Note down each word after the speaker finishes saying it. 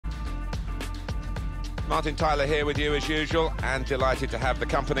Martin Tyler here with you as usual, and delighted to have the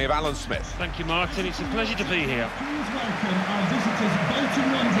company of Alan Smith. Thank you, Martin. It's a pleasure to be here. Please welcome our visitors, Bolton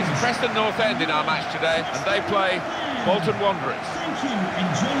Wanderers. It's Preston North End in our match today, and they play Bolton Wanderers. Thank you.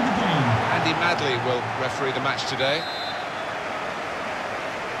 Enjoy the game. Andy Madley will referee the match today.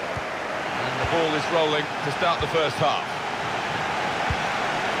 And the ball is rolling to start the first half.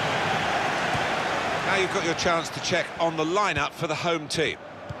 Now you've got your chance to check on the lineup for the home team.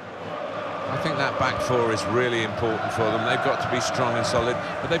 I think that back four is really important for them. They've got to be strong and solid,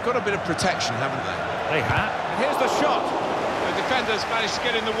 but they've got a bit of protection, haven't they? They have. And here's the shot. The defenders managed to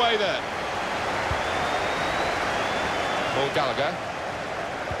get in the way there. Paul Gallagher.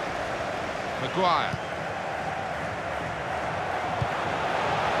 Maguire.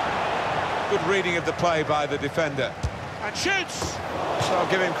 Good reading of the play by the defender. And shoots! So I'll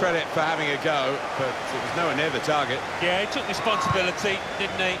give him credit for having a go, but it was nowhere near the target. Yeah, he took responsibility,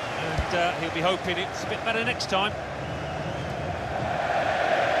 didn't he? And he'll be hoping it's a bit better next time.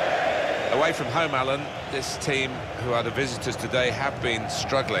 Away from home, Alan, this team, who are the visitors today, have been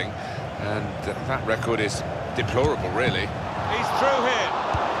struggling, and that record is deplorable, really. He's through here.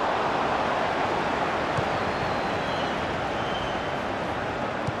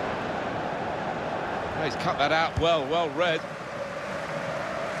 He's cut that out well read.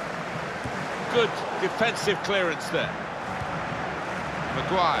 Good defensive clearance there.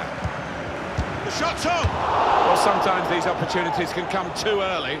 Maguire. The shot's on! Well, sometimes these opportunities can come too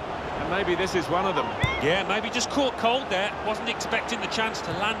early, and maybe this is one of them. Yeah, maybe just caught cold there. Wasn't expecting the chance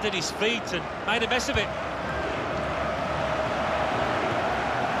to land at his feet and made a mess of it.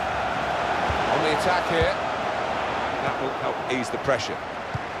 On the attack here. That will help ease the pressure.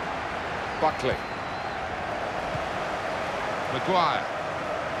 Buckley. Maguire.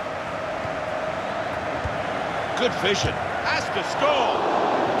 Good vision. Has to score.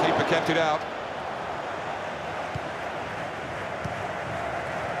 The keeper kept it out.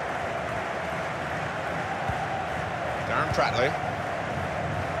 Darren Pratley.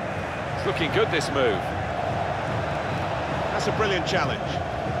 It's looking good, this move. That's a brilliant challenge.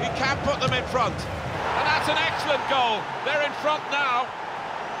 He can put them in front. And that's an excellent goal. They're in front now.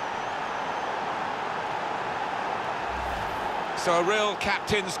 So a real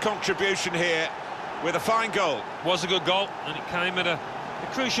captain's contribution here with a fine goal. Was a good goal, and it came at a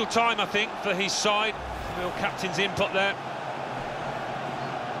crucial time, I think, for his side. Real captain's input there.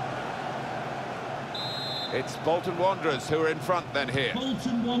 It's Bolton Wanderers who are in front then here.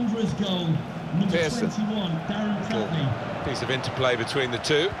 Bolton Wanderers goal. Number Pearson. 21, Darren Pratley. Piece of interplay between the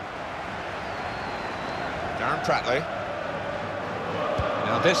two. Darren Pratley.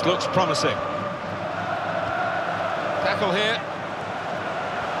 Now this looks promising. Tackle here.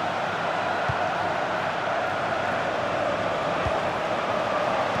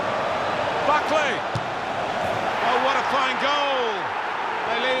 Buckley! Oh, what a fine goal!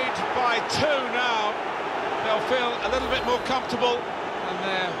 They lead by 2 now. They'll feel a little bit more comfortable, and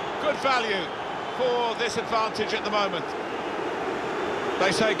they're good value for this advantage at the moment.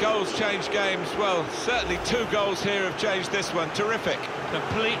 They say goals change games. Well, certainly 2 goals here have changed this one. Terrific.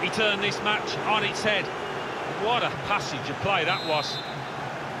 Completely turned this match on its head. What a passage of play that was.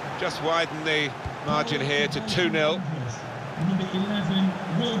 Just widen the margin here to 2-0. Number 11,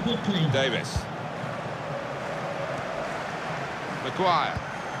 Will Buckley. Davis. Maguire.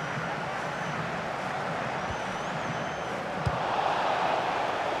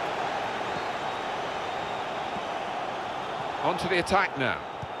 On to the attack now.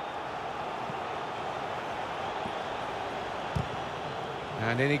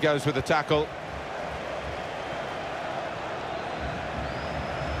 And in he goes with the tackle.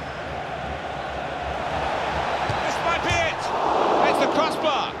 This might be it! It's the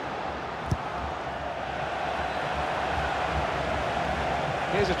crossbar!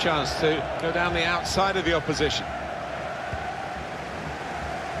 Here's a chance to go down the outside of the opposition.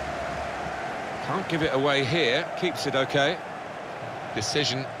 Can't give it away here, keeps it okay.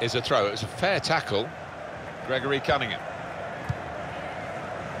 Decision is a throw. It was a fair tackle. Gregory Cunningham.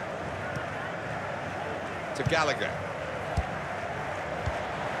 To Gallagher.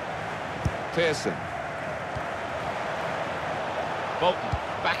 Pearson. Bolton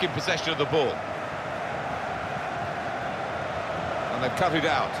back in possession of the ball. And they've cut it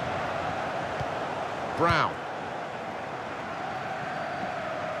out. Brown.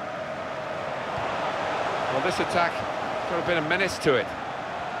 Well, this attack got a bit of menace to it.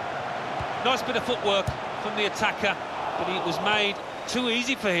 Nice bit of footwork from the attacker, but it was made too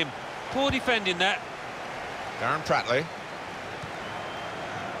easy for him. Poor defending that. Darren Pratley.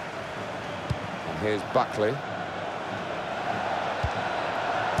 And here's Buckley.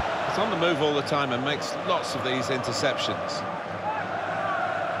 He's on the move all the time and makes lots of these interceptions.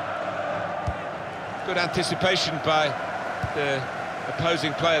 Good anticipation by the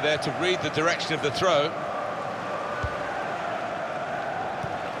opposing player there to read the direction of the throw.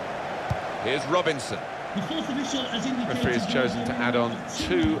 Here's Robinson. The fourth official has indicated Referee has chosen to add on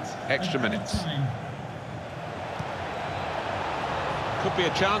 2 extra minutes. Could be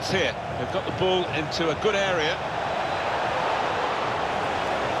a chance here. They've got the ball into a good area.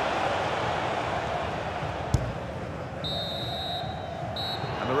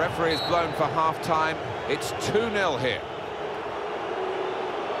 And the referee is blown for half-time. It's 2-0 here.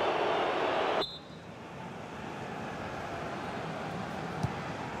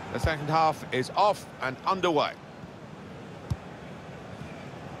 The second half is off and underway.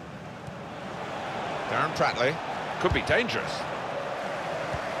 Darren Pratley could be dangerous.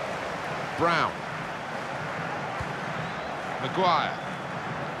 Brown. Maguire.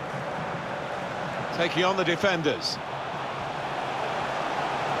 Taking on the defenders.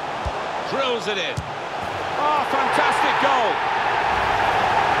 Drills it in. Oh, fantastic goal.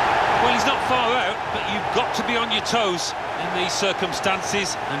 Well, he's not far out, but you've got to be on your toes in these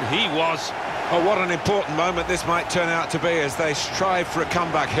circumstances, and he was. Oh, what an important moment this might turn out to be as they strive for a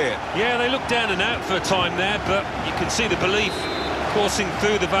comeback here. Yeah, they look down and out for a time there, but you can see the belief coursing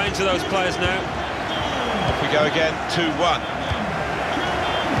through the veins of those players now. Off we go again, 2-1.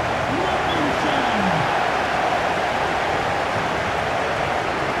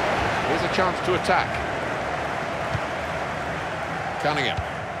 Here's a chance to attack. Cunningham.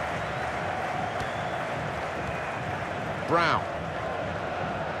 Brown.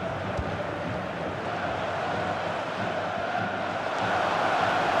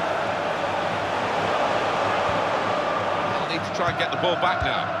 They'll need to try and get the ball back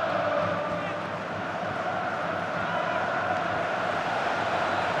now.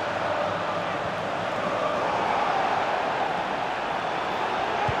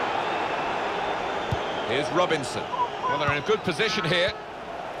 Here's Robinson. Well, they're in a good position here.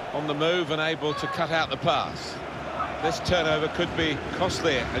 On the move and able to cut out the pass. This turnover could be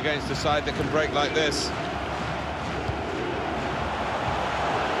costly against a side that can break like this.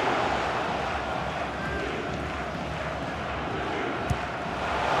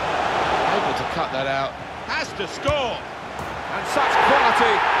 Able to cut that out. Has to score! And such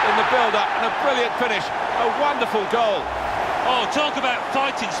quality in the build-up and a brilliant finish. A wonderful goal. Oh, talk about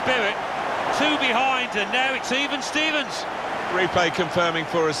fighting spirit. 2 behind, and now it's even Stevens. Replay confirming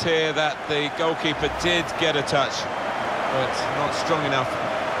for us here that the goalkeeper did get a touch, but not strong enough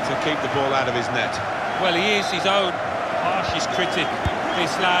to keep the ball out of his net. Well, he is his own harshest critic,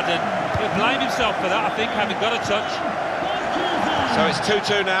 this lad, and he'll blame himself for that, I think, having got a touch. So it's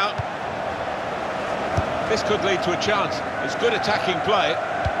 2-2 now. This could lead to a chance. It's good attacking play.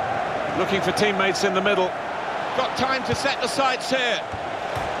 Looking for teammates in the middle. Got time to set the sights here.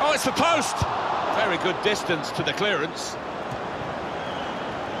 Oh, it's the post! Very good distance to the clearance.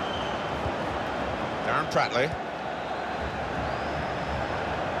 Darren Pratley.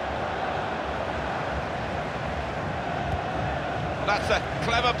 That's a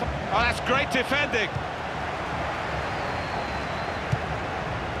clever... Oh, that's great defending.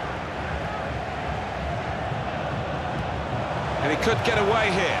 And he could get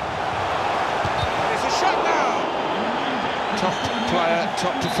away here. And it's a shot now! Top player,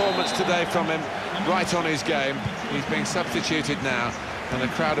 top performance today from him, right on his game. He's being substituted now, and the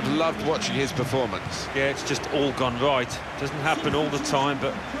crowd have loved watching his performance. Yeah, it's just all gone right. Doesn't happen all the time,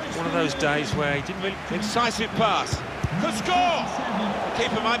 but one of those days where he didn't really... Incisive pass. Could score! The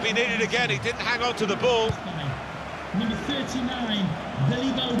keeper might be needed again. He didn't hang on to the ball. Number 39,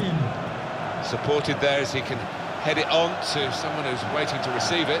 Billy Bolton. Supported there as he can head it on to someone who's waiting to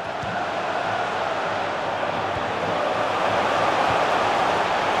receive it.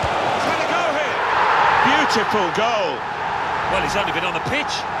 Beautiful goal. Well, he's only been on the pitch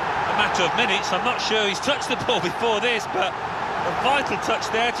a matter of minutes. I'm not sure he's touched the ball before this, but a vital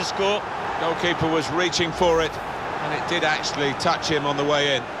touch there to score. Goalkeeper was reaching for it, and it did actually touch him on the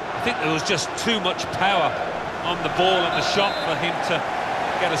way in. I think there was just too much power on the ball and the shot for him to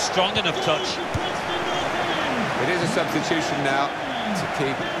get a strong enough touch. It is a substitution now to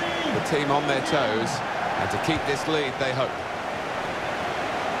keep the team on their toes and to keep this lead, they hope.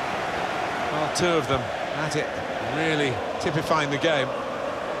 Well, 2 of them at it, really typifying the game.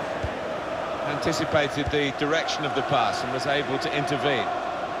 Anticipated the direction of the pass and was able to intervene.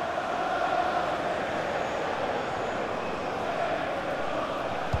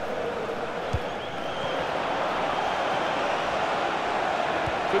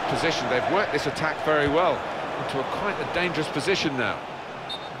 Good position. They've worked this attack very well into quite a dangerous position now.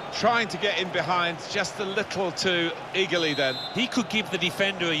 trying to get in behind just a little too eagerly then. He could give the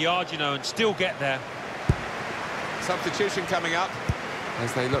defender a yard, you know, and still get there. Substitution coming up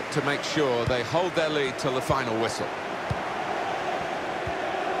as they look to make sure they hold their lead till the final whistle.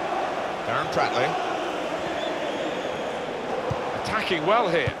 Darren Pratley. Attacking well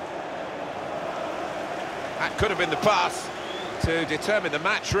here. That could have been the pass to determine the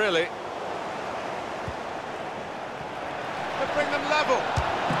match, really. To bring them level.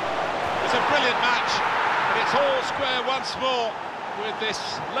 It's a brilliant match, and it's all square once more with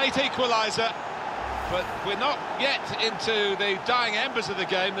this late equaliser. But we're not yet into the dying embers of the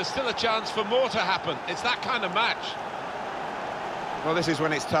game. There's still a chance for more to happen. It's that kind of match. Well, this is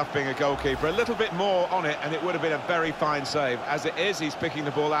when it's tough being a goalkeeper. A little bit more on it, and it would have been a very fine save. As it is, he's picking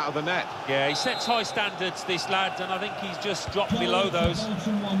the ball out of the net. Yeah, he sets high standards, this lad, and I think he's just dropped below those.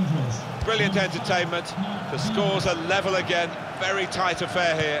 Brilliant entertainment. The scores are level again. Very tight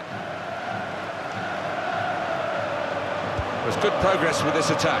affair here. There's good progress with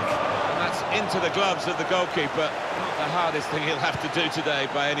this attack. And that's into the gloves of the goalkeeper. Not the hardest thing he'll have to do today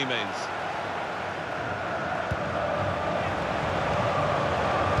by any means.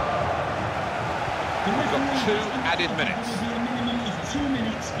 We've got 2 added minutes. There will be a minimum of 2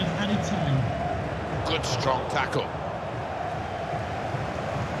 minutes of added time. Good strong tackle.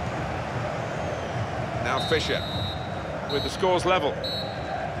 Now Fisher. With the scores level.